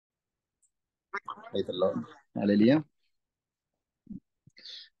Praise the Lord. Hallelujah.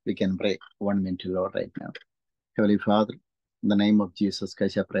 We can pray 1 minute to Lord right now. Heavenly Father, in the name of Jesus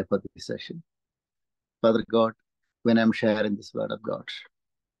Christ, I pray for this session. Father God, when I'm sharing this word of God,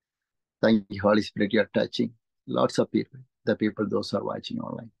 thank you, Holy Spirit, you're touching lots of people, the people, those who are watching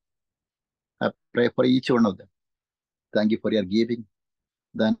online. I pray for each one of them. Thank you for your giving,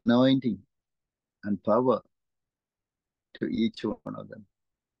 the anointing and power to each one of them.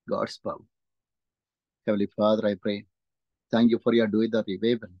 God's power. Heavenly Father, I pray. Thank you for your doing the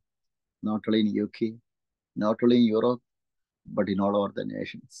revival, not only in UK, not only in Europe, but in all over the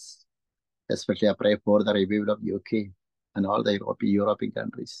nations. Especially I pray for the revival of UK and all the European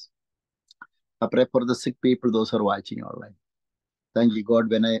countries. I pray for the sick people, those who are watching online. Thank you, God,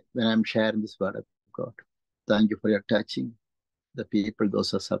 when I'm sharing this word of God. Thank you for your touching the people, those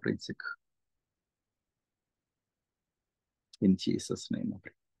who are suffering sick. In Jesus' name, I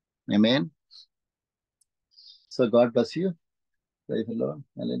pray. Amen. So God bless you. Praise the Lord.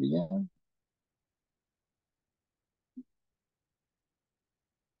 Hallelujah.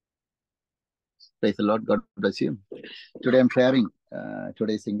 Praise the Lord. God bless you. Today I'm sharing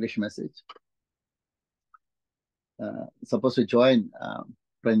today's English message. Supposed to join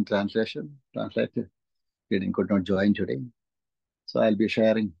French translator. Could not join today. So I'll be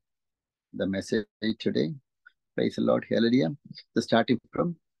sharing the message today. Praise the Lord. Hallelujah. So starting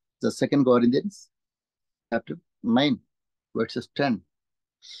from the 2 Corinthians chapter 9, verses 10.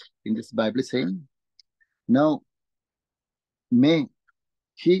 In this Bible saying, now may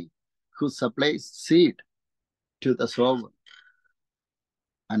he who supplies seed to the sower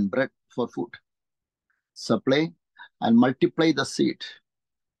and bread for food supply and multiply the seed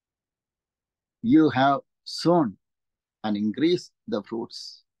you have sown and increase the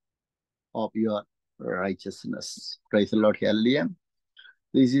fruits of your righteousness. Praise the Lord. Hallelujah.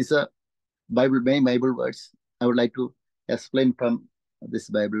 This is a main Bible words. I would like to explain from this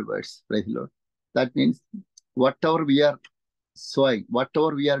Bible verse. Praise the Lord. That means whatever we are sowing,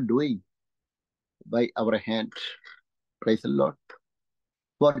 whatever we are doing by our hand, praise the Lord,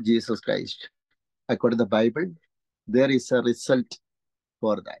 for Jesus Christ, according to the Bible, there is a result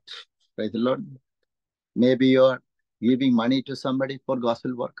for that. Praise the Lord. Maybe you are giving money to somebody for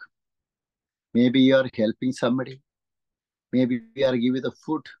gospel work. Maybe you are helping somebody. Maybe you are giving the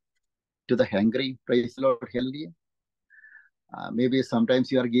food to the hungry. Praise the Lord. Hallelujah. Maybe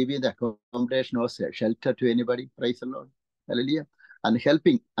sometimes you are giving the accommodation or shelter to anybody. Praise the Lord. Hallelujah. And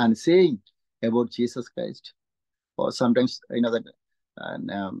helping and saying about Jesus Christ. Or sometimes, that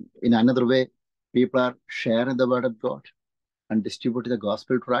in another way, people are sharing the word of God and distributing the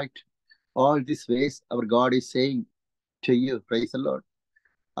gospel right. All these ways our God is saying to you, praise the Lord.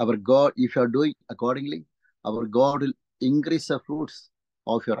 Our God, if you are doing accordingly, our God will increase the fruits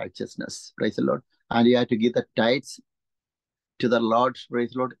of your righteousness. Praise the Lord. And you have to give the tithes to the Lord,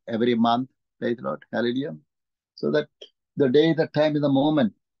 praise the Lord, every month. Praise the Lord. Hallelujah. So that the day, the time, in the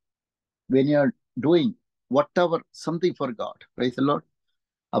moment, when you are doing whatever, something for God, praise the Lord,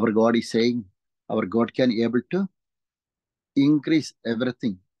 our God is saying, our God can be able to increase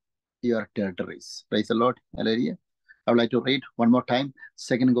everything, your territories. Praise the Lord. Hallelujah. I would like to read one more time,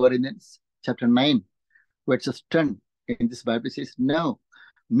 2 Corinthians chapter 9, verses 10. In this Bible says, now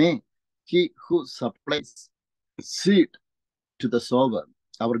may he who supplies seed to the sower.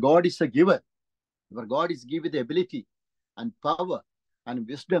 Our God is a giver. Our God is giving the ability and power and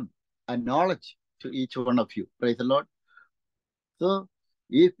wisdom and knowledge to each one of you. Praise the Lord. So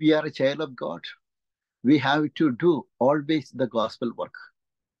if we are a child of God, we have to do always the gospel work.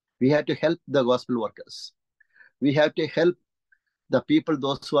 We have to help the gospel workers. We have to help the people,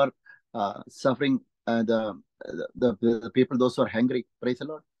 those who are suffering, the people, those who are hungry. Praise the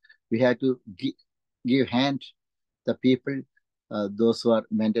Lord. We have to give hand the people, those who are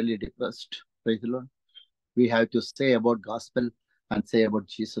mentally depressed. Praise the Lord. We have to say about gospel and say about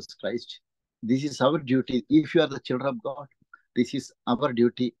Jesus Christ. This is our duty. If you are the children of God, this is our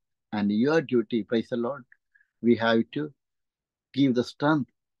duty and your duty. Praise the Lord. We have to give the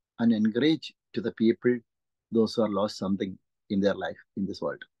strength and encourage to the people, those who are lost something in their life in this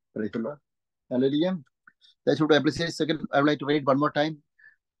world. Praise the Lord. Hallelujah. That's what I appreciate. Second, I would like to read one more time.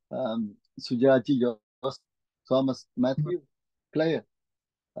 Sujaji, Thomas, Matthew, Claire,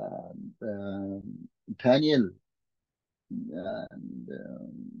 Daniel, and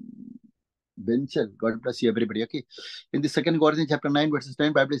Benchel. God bless you, everybody. Okay. In the 2 Corinthians chapter 9, verses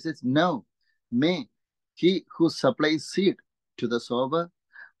 9, Bible says, now may he who supplies seed to the sower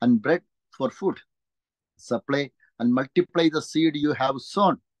and bread for food supply and multiply the seed you have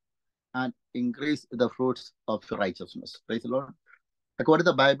sown and increase the fruits of your righteousness. Praise the Lord. According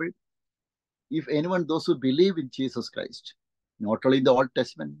to the Bible, if anyone, those who believe in Jesus Christ, not only in the Old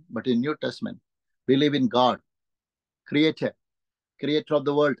Testament, but in New Testament, believe in God, creator, creator of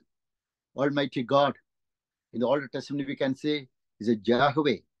the world, Almighty God. In the Old Testament, we can say is a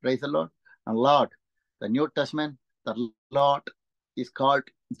Jehovah, praise the Lord, and Lord. The New Testament, the Lord is called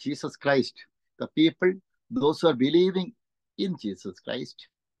Jesus Christ. The people, those who are believing in Jesus Christ,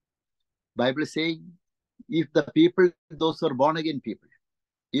 Bible is saying, if the people, those who are born again people,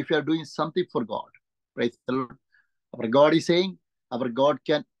 if you are doing something for God, praise the Lord, our God is saying, our God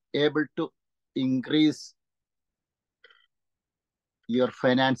can able to increase your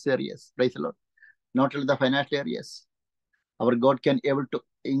finance areas, praise the Lord. Not only the financial areas, our God can able to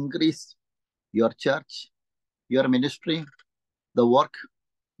increase your church, your ministry, the work,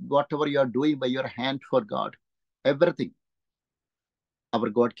 whatever you are doing by your hand for God, everything, our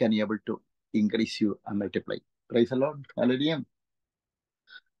God can able to increase you and multiply. Praise the Lord. Hallelujah.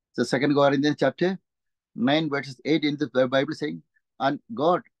 The second Corinthians chapter 9 verses 8 in the Bible saying, and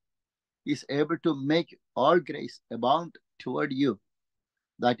God is able to make all grace abound toward you,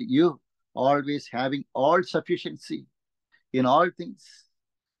 that you always having all sufficiency in all things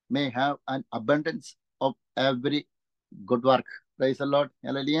may have an abundance of every good work. Praise the Lord.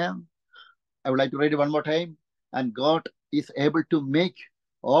 Hallelujah. I would like to read it one more time. And God is able to make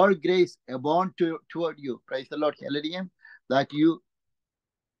all grace abound toward you. Praise the Lord. Hallelujah. That you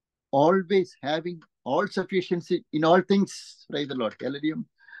always having all sufficiency in all things. Praise the Lord. Hallelujah.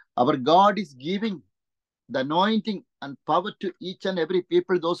 Our God is giving the anointing and power to each and every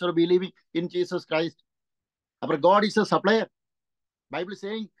people, those who are believing in Jesus Christ. Our God is a supplier. Bible is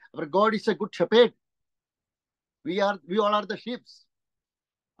saying our God is a good shepherd. We all are the sheep.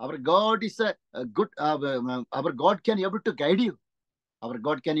 Our God is a good, our God can able to guide you. Our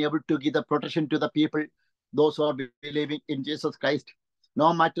God can able to give the protection to the people, those who are believing in Jesus Christ.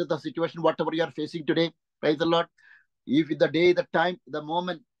 No matter the situation, whatever you are facing today, praise the Lord. If the day, the time, the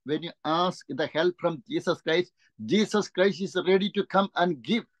moment when you ask the help from Jesus Christ is ready to come and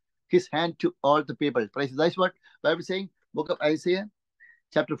give his hand to all the people. Praise. That's what Bible is saying. Book of Isaiah,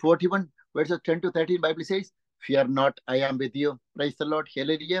 chapter 41, verses 10 to 13, Bible says, fear not, I am with you. Praise the Lord.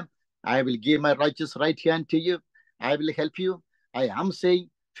 Hallelujah. I will give my righteous right hand to you. I will help you. I am saying,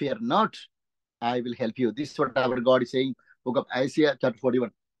 fear not, I will help you. This is what our God is saying. Book of Isaiah, chapter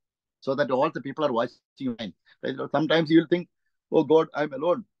 41. So that all the people are watching you. Sometimes you will think, oh God, I'm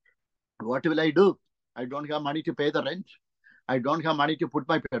alone. What will I do? I don't have money to pay the rent. I don't have money to put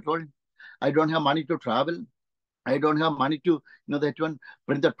my petrol. I don't have money to travel. I don't have money to, that one,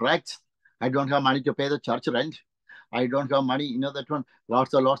 print the tracts. I don't have money to pay the church rent. I don't have money, that one,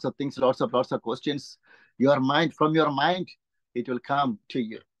 lots of things, lots of questions. From your mind, it will come to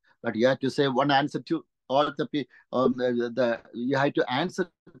you. But you have to say one answer to all the people. You have to answer,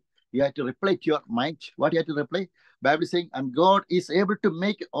 you have to reply to your mind. What you have to reply? Bible is saying, and God is able to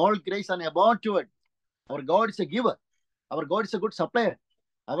make all grace and abound to it. Our God is a giver. Our God is a good supplier.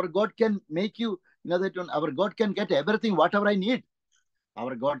 Our God can make you, that one, our God can get everything, whatever I need.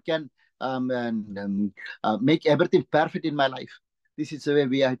 Our God can make everything perfect in my life. This is the way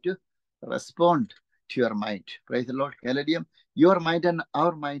we have to respond to your mind. Praise the Lord. Hallelujah. Your mind and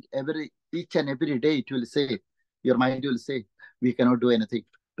our mind, each and every day, it will say, your mind will say, we cannot do anything.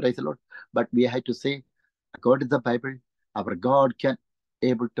 Praise the Lord. But we have to say, according to the Bible, our God can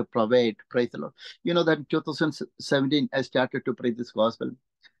able to provide. Praise the Lord. You know that in 2017, I started to preach this gospel,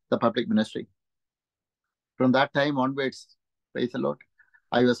 the public ministry. From that time onwards, praise the Lord,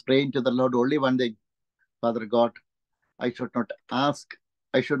 I was praying to the Lord only one thing, Father God, I should not ask,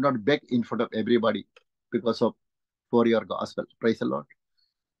 I should not beg in front of everybody for your gospel. Praise the Lord.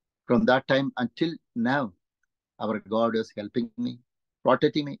 From that time until now, our God is helping me,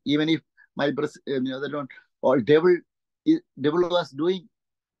 protecting me. Even if my brothers, they don't, or devil was doing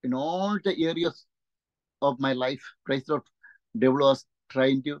in all the areas of my life. Praise the Lord. Devil was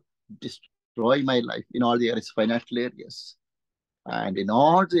trying to destroy my life in all the areas, financial areas, and in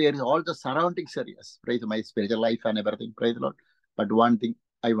all the areas, all the surroundings areas. Praise my spiritual life and everything. Praise the Lord. But one thing,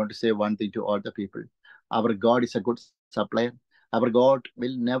 I want to say one thing to all the people. Our God is a good supplier. Our God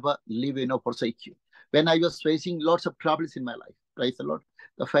will never leave you nor forsake you. When I was facing lots of troubles in my life, praise the Lord,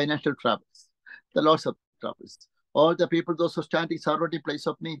 the financial troubles, the lots of troubles. All the people, those who standing surrounding place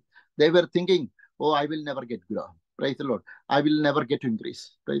of me, they were thinking, oh, I will never get grow. Praise the Lord. I will never get to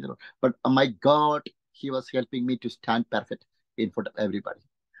increase. Praise the Lord. But my God, he was helping me to stand perfect in front of everybody.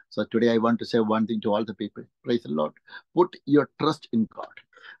 So today I want to say one thing to all the people. Praise the Lord. Put your trust in God.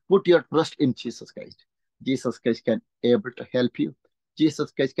 Put your trust in Jesus Christ. Jesus Christ can able to help you.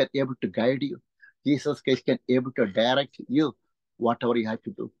 Jesus Christ can able to guide you. Jesus Christ can able to direct you, whatever you have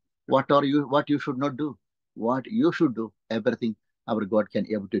to do. what you should not do, what you should do, everything our God can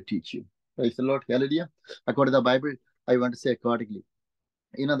able to teach you. Praise the Lord. Hallelujah. According to the Bible, I want to say accordingly.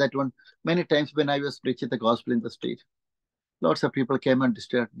 You know that one, many times when I was preaching the gospel in the street, lots of people came and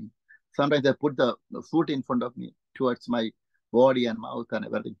disturbed me. Sometimes they put the foot in front of me towards my body and mouth and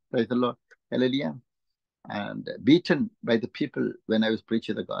everything. Praise the Lord. Hallelujah. And beaten by the people when I was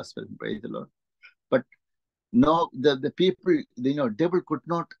preaching the gospel. Praise the Lord. But no, the people, devil could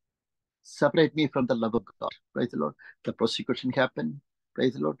not separate me from the love of God. Praise the Lord. The persecution happened.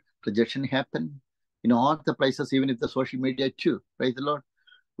 Praise the Lord. Rejection happened. All the places, even if the social media too. Praise the Lord.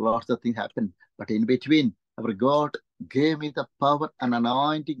 Lots of things happened. But in between, our God gave me the power and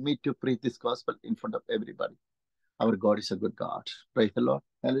anointing me to preach this gospel in front of everybody. Our God is a good God. Praise the Lord.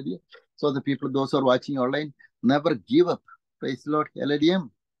 Hallelujah. So the people, those who are watching online, never give up. Praise the Lord. Hallelujah.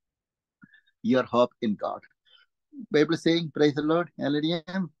 Your hope in God. Bible saying, praise the Lord. Hallelujah.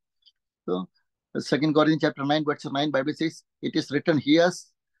 So, 2 Corinthians chapter 9, verse 9, Bible says, it is written, he has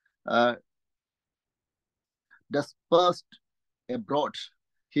dispersed abroad.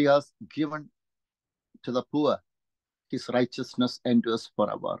 He has given to the poor his righteousness endures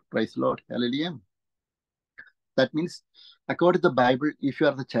forever. Praise the Lord. Hallelujah. That means, according to the Bible, if you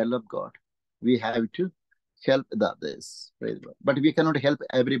are the child of God, we have to help the others. Praise the Lord. But we cannot help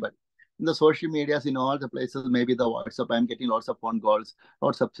everybody. In the social medias, in all the places, maybe the WhatsApp, I'm getting lots of phone calls,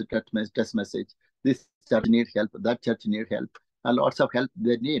 lots of text message. This church need help, that church need help, and lots of help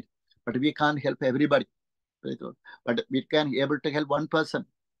they need. But we can't help everybody. Praise the Lord. But we can able to help one person.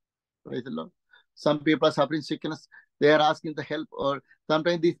 Praise the Lord. Some people are suffering sickness. They are asking the help, or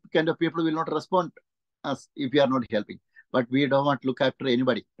sometimes these kind of people will not respond us if we are not helping. But we don't want to look after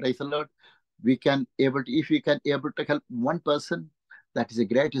anybody. Praise the Lord. We can able to, if we can able to help one person, that is the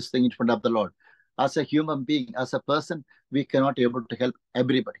greatest thing in front of the Lord. As a human being, as a person, we cannot able to help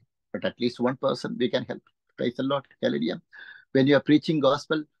everybody, but at least one person we can help. Praise the Lord. Hallelujah. When you are preaching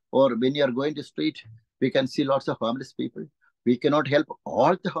gospel or when you are going to street, we can see lots of homeless people. We cannot help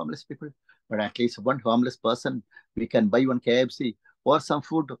all the homeless people, but at least one homeless person, we can buy one KFC or some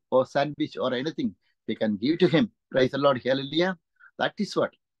food or sandwich or anything. We can give to him. Praise the Lord. Hallelujah. That is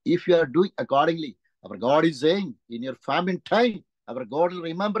what. If you are doing accordingly, our God is saying, in your famine time, our God will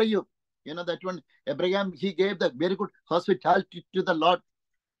remember you. You know that one, Abraham, he gave the very good hospitality to the Lord.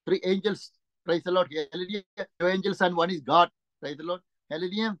 3 angels. Praise the Lord. Hallelujah. 2 angels and one is God. Praise the Lord.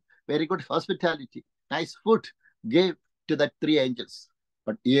 Hallelujah. Very good hospitality. Nice food gave to the 3 angels.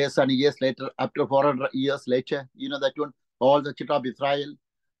 But years and years later, after 400 years later, you know that one, all the children of Israel,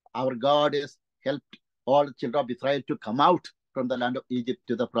 our God has helped all the children of Israel to come out from the land of Egypt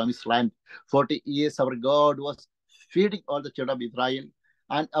to the promised land. 40 years our God was feeding all the children of Israel,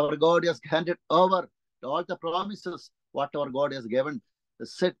 and our God has handed over all the promises what our God has given,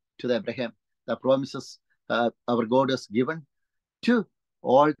 said to the Abraham. The promises our God has given to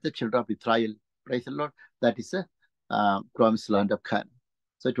all the children of Israel. Praise the Lord. That is a promised land of Canaan.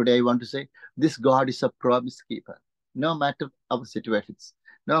 So today I want to say, this God is a promise keeper. No matter our situations,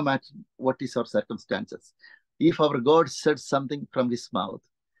 no matter what is our circumstances, if our God said something from his mouth,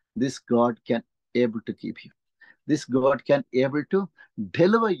 this God can able to keep you. This God can able to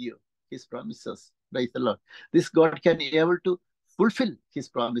deliver you his promises. Praise the Lord. This God can able to fulfill his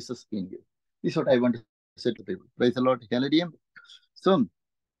promises in you. This is what I want to say to people. Praise the Lord. Hallelujah. So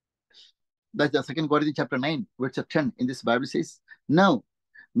that's the 2 Corinthians chapter 9, verse 10 in this Bible says, now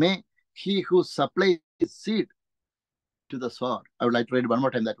may he who supplies seed to the sower, I would like to read one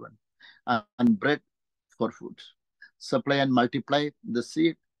more time that one, and bread for food, supply and multiply the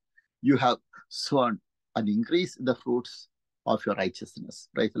seed you have sown and increase the fruits of your righteousness.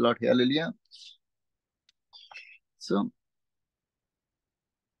 Praise the Lord. Hallelujah. So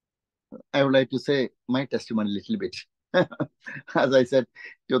I would like to say my testimony a little bit. As I said,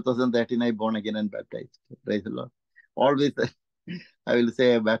 2013, I born again and baptized. Praise the Lord. Always, I will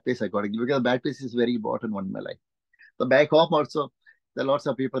say I baptized accordingly, because baptism is very important one in my life. So back home also, there are lots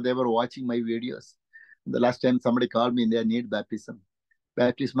of people, they were watching my videos. The last time somebody called me, they need baptism.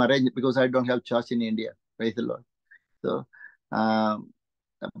 Baptism arranged because I don't have church in India. Praise the Lord. So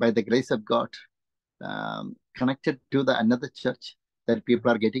by the grace of God, connected to the another church, that people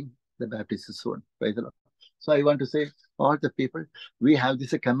are getting the baptism soon. Praise the Lord. So I want to say, all the people, we have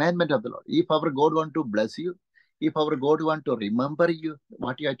this a commandment of the Lord. If our God want to bless you, if our God want to remember you,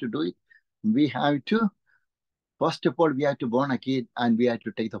 what you have to do it, we have to, first of all, we have to born again and we have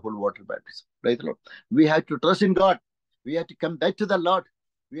to take the whole water baptism. Praise the Lord. We have to trust in God. We have to come back to the Lord.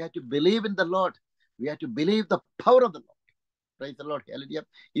 We have to believe in the Lord. We have to believe the power of the Lord. Praise the Lord. Hallelujah.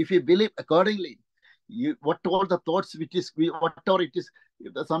 If you believe accordingly, what all the thoughts which is whatever it is.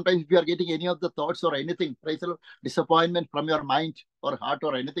 Sometimes if you are getting any of the thoughts or anything, praise the Lord, disappointment from your mind or heart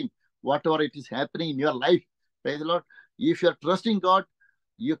or anything, whatever it is happening in your life, praise the Lord, if you are trusting God,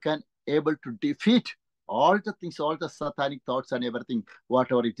 you can able to defeat all the things, all the satanic thoughts and everything,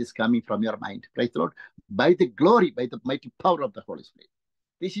 whatever it is coming from your mind, praise the Lord, by the glory, by the mighty power of the Holy Spirit.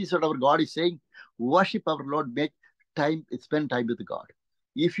 This is what our God is saying. Worship our Lord, make time, spend time with God.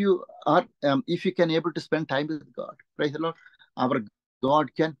 If you are, if you can able to spend time with God, praise the Lord, our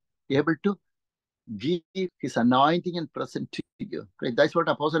God can able to give His anointing and present to you. Right? That's what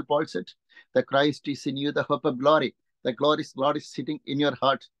Apostle Paul said. The Christ is in you, the hope of glory. The glorious God is sitting in your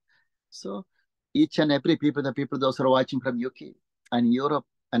heart. So each and every people, the people those who are watching from UK and Europe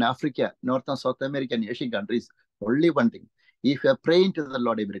and Africa, North and South America and Asian countries, only one thing. If you are praying to the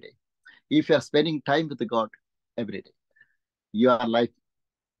Lord every day, if you are spending time with God every day, your life,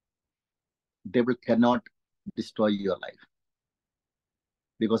 devil cannot destroy your life.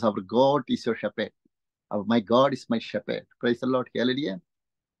 Because our God is your shepherd. My God is my shepherd. Praise the Lord. Hallelujah.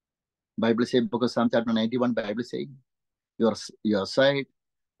 Bible says, because Psalm chapter 91, Bible saying, your side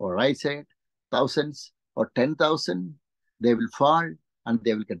or right side, thousands or 10,000, they will fall and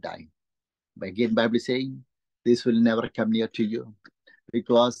they will get dying. But again, Bible saying, this will never come near to you.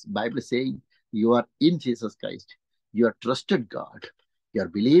 Because Bible saying, you are in Jesus Christ. You are trusted God. You are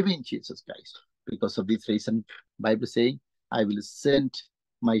believing in Jesus Christ. Because of this reason, Bible saying, I will send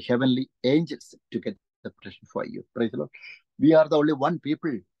my heavenly angels to get the protection for you. Praise the Lord. We are the only one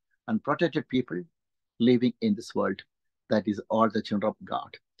people and protected people living in this world. That is all the children of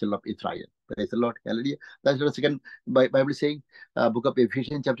God, children of Israel. Praise the Lord. Hallelujah. That's the second Bible saying, book of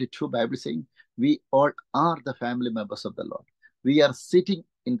Ephesians chapter 2, Bible saying, we all are the family members of the Lord. We are sitting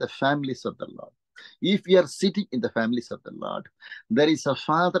in the families of the Lord. If we are sitting in the families of the Lord, there is a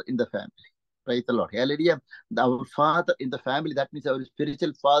father in the family. Praise the Lord. Hallelujah. Our father in the family, that means our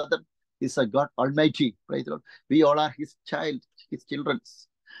spiritual father is a God Almighty. Praise the Lord. We all are His child, His children.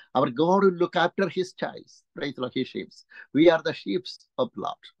 Our God will look after His child. Praise the Lord, His sheep. We are the sheep of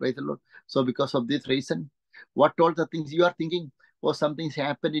Lord. Praise the Lord. So because of this reason, what all the things you are thinking, or something's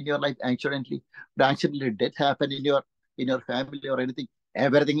happened in your life accidentally, death happened in your family or anything,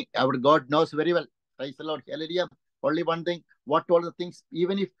 everything our God knows very well. Praise the Lord. Hallelujah. Only one thing, what all the things,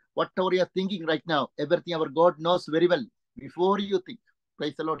 even if whatever you are thinking right now, everything our God knows very well before you think.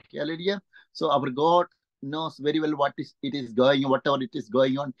 Praise the Lord. Hallelujah. So our God knows very well what it is going, whatever it is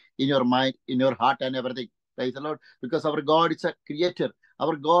going on in your mind, in your heart and everything. Praise the Lord. Because our God is a creator.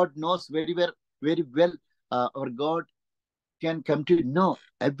 Our God knows very well, very well. Our God can come to know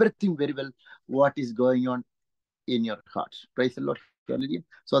everything very well, what is going on in your heart. Praise the Lord. Hallelujah.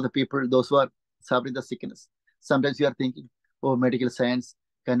 So the people, those who are suffering the sickness, sometimes you are thinking, oh, medical science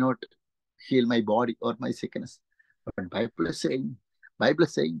cannot heal my body or my sickness. But Bible is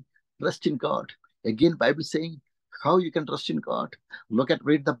saying, trust in God. Again, Bible is saying, how you can trust in God.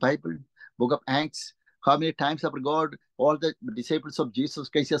 Read the Bible, book of Acts. How many times our God, all the disciples of Jesus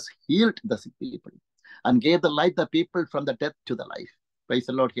Christ has healed the sick people and gave the life the people from the death to the life. Praise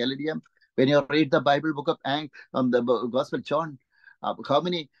the Lord. Hallelujah. When you read the Bible, book of Acts, the Gospel John, how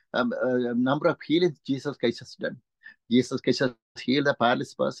many number of healings Jesus Christ has done. Jesus Christ has healed the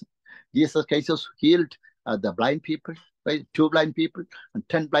paralyzed person. Jesus Christ has healed the blind people, right? 2 blind people and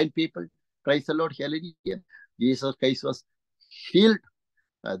 10 blind people. Praise the Lord. Hallelujah. Jesus Christ was healed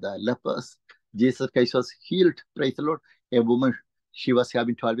the lepers. Jesus Christ was healed. Praise the Lord. A woman, she was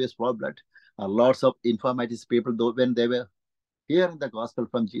having 12 years flow blood. Lots of infirmities people, though, when they were hearing the gospel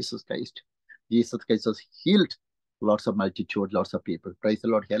from Jesus Christ was healed. Lots of multitude, lots of people. Praise the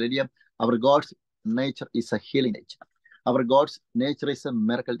Lord. Hallelujah. Our God's nature is a healing nature. Our God's nature is a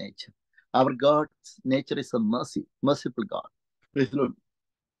miracle nature. Our God's nature is a merciful God. Praise the Lord.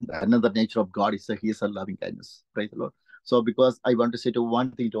 Another nature of God is He is a loving kindness. Praise the Lord. So because I want to say to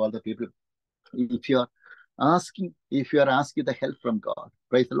one thing to all the people, if you are asking the help from God,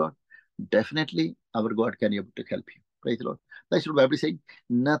 praise the Lord, definitely our God can be able to help you. Praise the Lord. That's what the Bible is saying.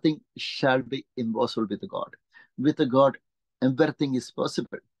 Nothing shall be impossible with God. With God, everything is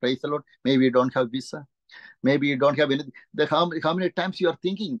possible. Praise the Lord. Maybe you don't have visa. Maybe you don't have anything. How many times you are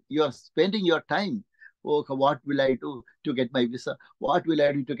thinking, you are spending your time. Oh, what will I do to get my visa? What will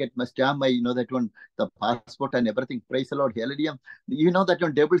I do to get my stamp, that one, the passport and everything? Praise the Lord. Hallelujah. You know that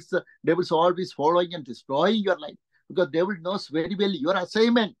one, devil's always following and destroying your life. Because devil knows very well your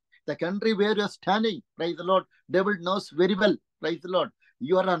assignment, the country where you're standing. Praise the Lord. Devil knows very well. Praise the Lord.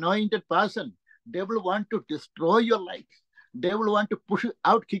 You are an anointed person. Devil want to destroy your life. Devil want to push you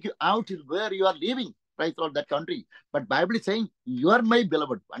out, kick you out where you are living. Praise the Lord, that country. But Bible is saying, you are my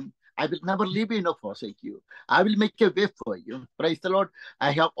beloved one. I will never leave you nor forsake you. I will make a way for you. Praise the Lord.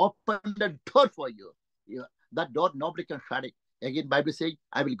 I have opened a door for you. That door nobody can shut it. Again, Bible saying,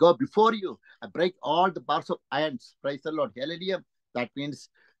 I will go before you. I break all the bars of irons. Praise the Lord. Hallelujah. That means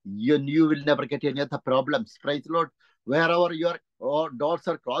you will never get any other problems. Praise the Lord. Wherever your doors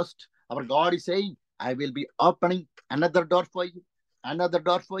are closed, our God is saying, I will be opening another door for you, another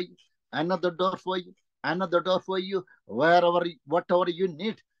door for you, another door for you, another door for you. Wherever, whatever you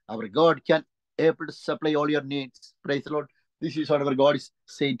need, our God can able to supply all your needs. Praise the Lord. This is what our God is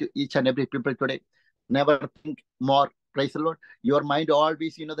saying to each and every people today. Never think more. Praise the Lord. Your mind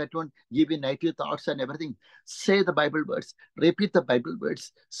always, that one, give you negative thoughts and everything. Say the Bible words. Repeat the Bible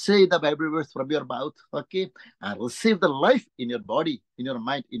words. Say the Bible words from your mouth. Okay. And receive the life in your body, in your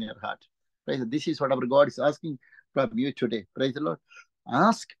mind, in your heart. Praise the Lord. This is what our God is asking from you today. Praise the Lord.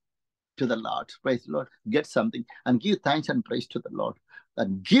 Ask to the Lord. Praise the Lord. Get something and give thanks and praise to the Lord.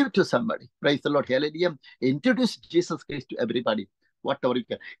 And give to somebody. Praise the Lord. Hallelujah. Introduce Jesus Christ to everybody. Whatever you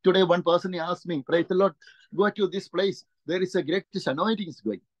can. Today, one person asked me, praise the Lord, go to this place. There is a greatest anointing is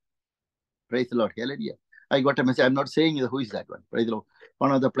going. Praise the Lord. Hallelujah. I got a message. I'm not saying who is that one. Praise the Lord.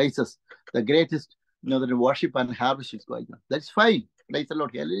 One of the places, the greatest, the worship and harvest is going on. That's fine. Praise the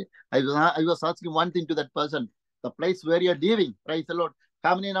Lord. Hallelujah. I was asking one thing to that person. The place where you're living. Praise the Lord.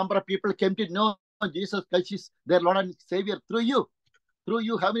 How many number of people came to know Jesus Christ is their Lord and Savior through you? Through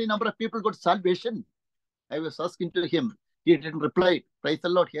you, how many number of people got salvation? I was asking to him. He didn't reply. Praise the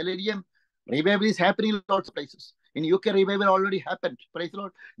Lord. Hallelujah. Revival is happening in lots of places. In UK, revival already happened. Praise the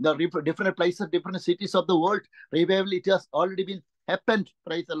Lord. In the different places, different cities of the world, revival, it has already been happened.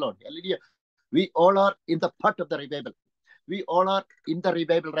 Praise the Lord. Hallelujah. We all are in the part of the revival. We all are in the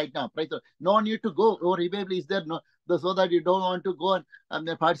revival right now. Praise the Lord. No need to go. Oh, revival is there. No, so that you don't want to go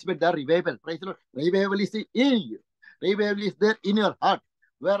and participate in the revival. Praise the Lord. Revival is in you. Revival is there in your heart.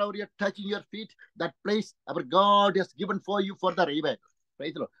 Wherever you're touching your feet, that place our God has given for you for the revival.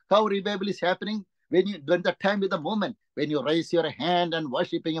 Praise the Lord. How revival is happening? When the time with the moment, when you raise your hand and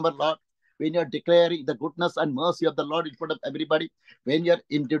worshiping our Lord, when you're declaring the goodness and mercy of the Lord in front of everybody, when you're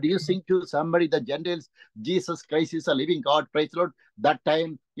introducing to somebody, the Gentiles, Jesus Christ is a living God, praise the Lord. That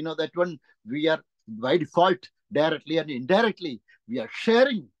time, that one, we are by default, directly and indirectly, we are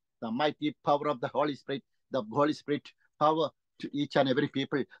sharing the mighty power of the Holy Spirit power to each and every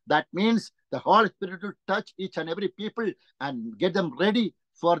people. That means the Holy Spirit will touch each and every people and get them ready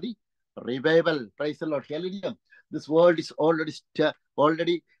for the revival. Praise the Lord. Hallelujah. This world is already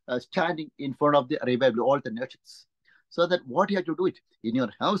standing in front of the revival, all the nations. So that what you have to do it in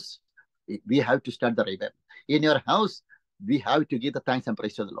your house, we have to start the revival. In your house, we have to give the thanks and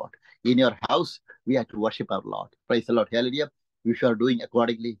praise to the Lord. In your house, we have to worship our Lord. Praise the Lord. Hallelujah. If you are doing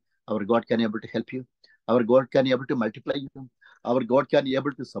accordingly, our God can be able to help you. Our God can be able to multiply you. Our God can be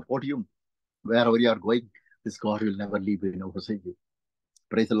able to support you wherever you are going. This God will never leave you nor forsake you.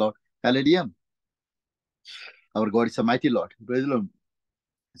 Praise the Lord. Hallelujah. Our God is a mighty Lord. Praise the Lord.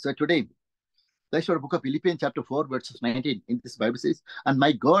 So today, let's read the book of Philippians chapter 4, verses 19. In this Bible says, and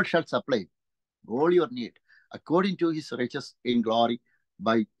my God shall supply all your need according to his riches in glory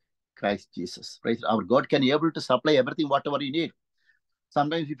by Christ Jesus. Praise our God can be able to supply everything, whatever you need.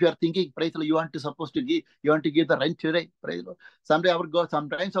 Sometimes if you are thinking, praise the Lord, you want to give the rent today, praise the Lord.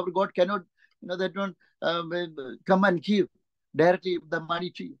 Sometimes our God cannot, they don't come and give directly the money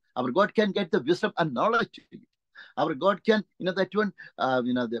to you. Our God can get the wisdom and knowledge to you. Our God can,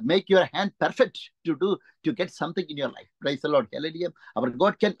 make your hand perfect to get something in your life. Praise the Lord. Hallelujah. Our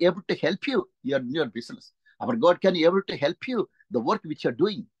God can able to help you in your business. Our God can able to help you the work which you're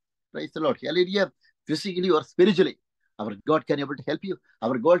doing. Praise the Lord. Hallelujah. Physically or spiritually. Our God can able to help you.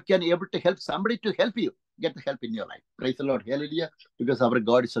 Our God can able to help somebody to help you get the help in your life. Praise the Lord. Hallelujah. Because our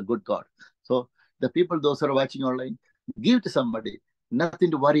God is a good God. So the people, those who are watching online, give to somebody.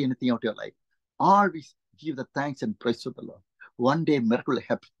 Nothing to worry anything out your life. Always give the thanks and praise to the Lord. One day miracle will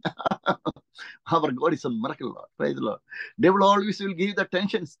happen. Our God is a miracle Lord. Praise the Lord. Devil always will give the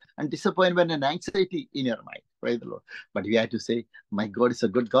tensions and disappointment and anxiety in your mind. Praise the Lord. But we have to say, my God is a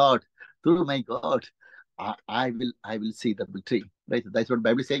good God. Through my God, I will see the victory. Right? That's what the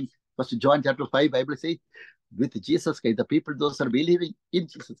Bible is saying. First John chapter 5, Bible says, with Jesus Christ, the people, those are believing in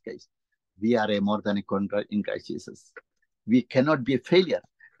Jesus Christ, we are a more than a conqueror in Christ Jesus. We cannot be a failure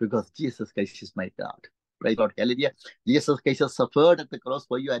because Jesus Christ is my God. Praise God. Hallelujah. Jesus Christ has suffered at the cross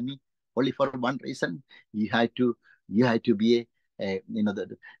for you and me only for one reason. You had to be you had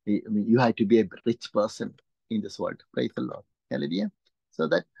to be a rich person in this world. Praise the Lord. Hallelujah. So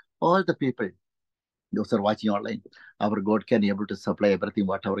that all the people, those are watching online, our God can be able to supply everything,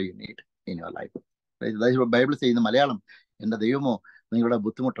 whatever you need in your life. Right? That's what Bible says in the Malayalam. In the Dayumo, നിങ്ങളുടെ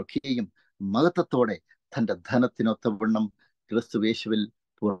ബുദ്ധിമുട്ടൊക്കെയും മഹത്വത്തോടെ തന്റെ ധനത്തിനൊത്തവണ്ണം ക്രിസ്തുവേശുവിൽ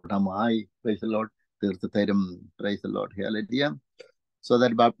പൂർണ്ണമായി praise the Lord തീർത്തു തരും. Praise the Lord. Hallelujah. So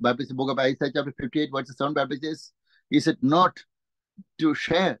that baptism, book of Isaiah chapter 58 verse 7, Bible says, is it not to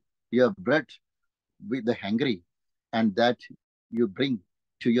share your bread with the hungry, and that you bring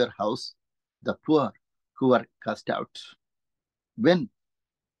to your house the poor who are cast out? When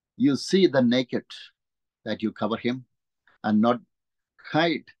you see the naked, that you cover him, and not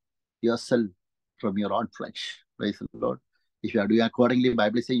hide yourself from your own flesh. Praise the Lord. If you are doing accordingly,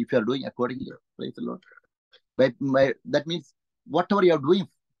 Bible is saying, if you are doing accordingly, praise the Lord. That means whatever you are doing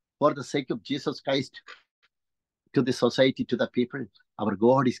for the sake of Jesus Christ to the society, to the people, our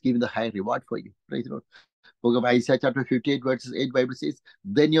God is giving the high reward for you. Praise the Lord. Book of Isaiah chapter 58 verses 8, Bible says,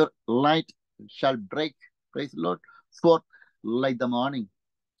 then your light shall break. Praise the Lord. For like the morning,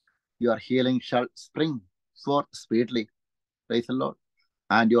 your healing shall spring forth speedily. Praise the Lord.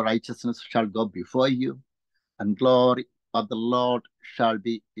 And your righteousness shall go before you, and glory of the Lord shall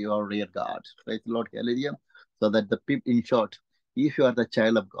be your rear guard. Praise the Lord. Hallelujah. So that the people, in short, if you are the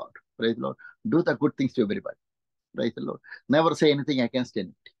child of God, praise the Lord, do the good things to everybody. Praise the Lord. Never say anything against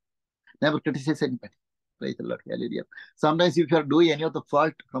anybody. Never criticize anybody. Praise the Lord. Hallelujah. Sometimes if you are doing any of the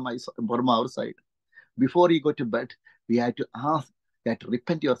fault from our side, before you go to bed, we have to ask, we have to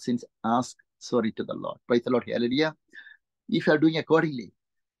repent your sins, ask sorry to the Lord. Praise the Lord. Hallelujah. If you are doing accordingly,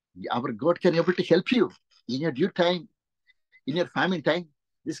 our God can able to help you in your due time, in your famine time.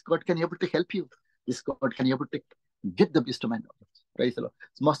 This God can able to help you. This God can able to get the wisdom and knowledge. Praise the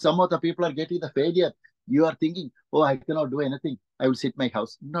Lord. Some of the people are getting the failure. You are thinking, oh, I cannot do anything. I will sit in my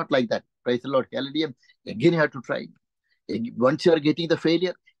house. Not like that. Praise the Lord. Hallelujah. Again, you have to try. Once you are getting the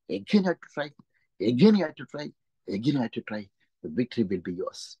failure, again you have to try. Again you have to try. Again you have to try. The victory will be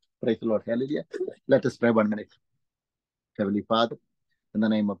yours. Praise the Lord. Hallelujah. Let us pray 1 minute. Heavenly Father, in the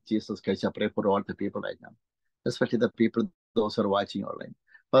name of Jesus Christ, I pray for all the people right now, especially the people, those who are watching online.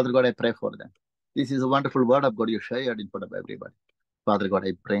 Father God, I pray for them. This is a wonderful word of God you shared in front of everybody. Father God,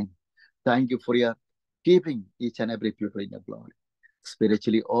 I pray. Thank you for your keeping each and every people in your glory.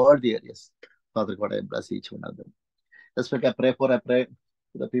 Spiritually, all the areas. Father God, I bless each one of them. Especially I pray for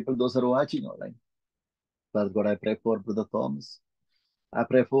the people, those who are watching online. Father God, I pray for Brother Thomas. I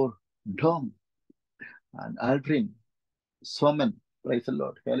pray for Dom and Aldrin, Soman. Praise the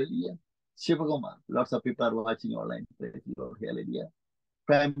Lord. Hallelujah. Shivagoma. Lots of people are watching online. Praise the Lord. Hallelujah.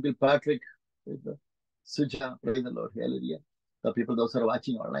 Primal Patrick. Praise the Suja. Praise the Lord. Hallelujah. The people, those who are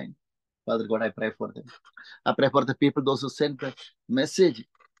watching online. Father God, I pray for them. I pray for the people, those who send the message,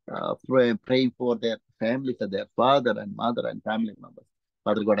 praying for their families, their father and mother and family members.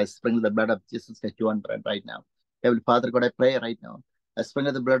 Father God, I sprinkle the blood of Jesus Christ on them right now. Heavenly Father God, I pray right now. I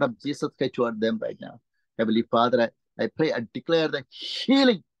sprinkle the blood of Jesus Christ on them right now. Heavenly Father, I pray, I declare the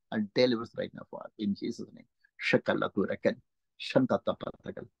healing and deliverance right now, Father, in Jesus' name.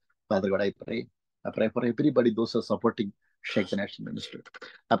 Father God, I pray. I pray for everybody, those who are supporting Shake the Nation Ministry.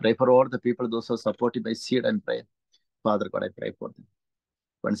 I pray for all the people, those who are supported by seed and prayer. Father God, I pray for them.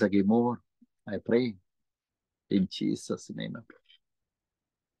 Once again more, I pray in Jesus' name.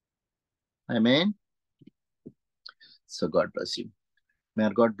 Amen. So God bless you. May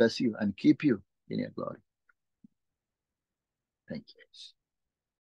our God bless you and keep you in your glory. Thank you.